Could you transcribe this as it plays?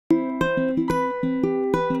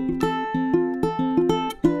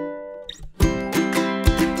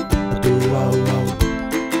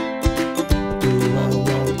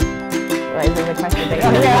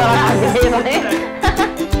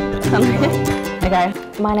Okay.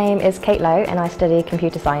 My name is Kate Lowe and I study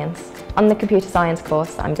computer science. On the computer science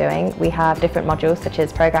course I'm doing, we have different modules such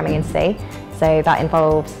as programming in C, so that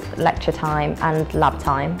involves lecture time and lab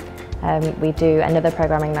time. We do another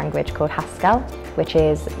programming language called Haskell, which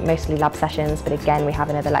is mostly lab sessions, but again we have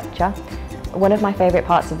another lecture. One of my favourite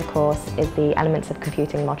parts of the course is the Elements of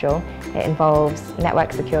Computing module. It involves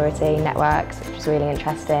network security, networks, which is really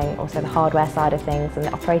interesting, also the hardware side of things and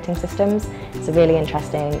the operating systems. It's a really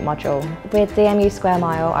interesting module. With DMU Square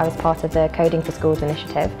Mile, I was part of the Coding for Schools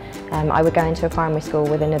initiative. I would go into a primary school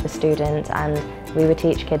with another student and we would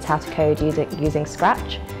teach kids how to code using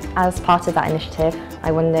Scratch. As part of that initiative,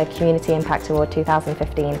 I won the Community Impact Award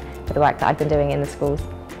 2015 for the work that I've been doing in the schools.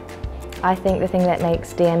 I think the thing that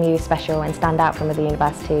makes DMU special and stand out from other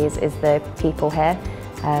universities is the people here.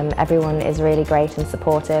 Everyone is really great and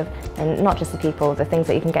supportive, and not just the people, the things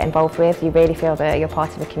that you can get involved with, you really feel that you're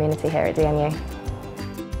part of a community here at DMU.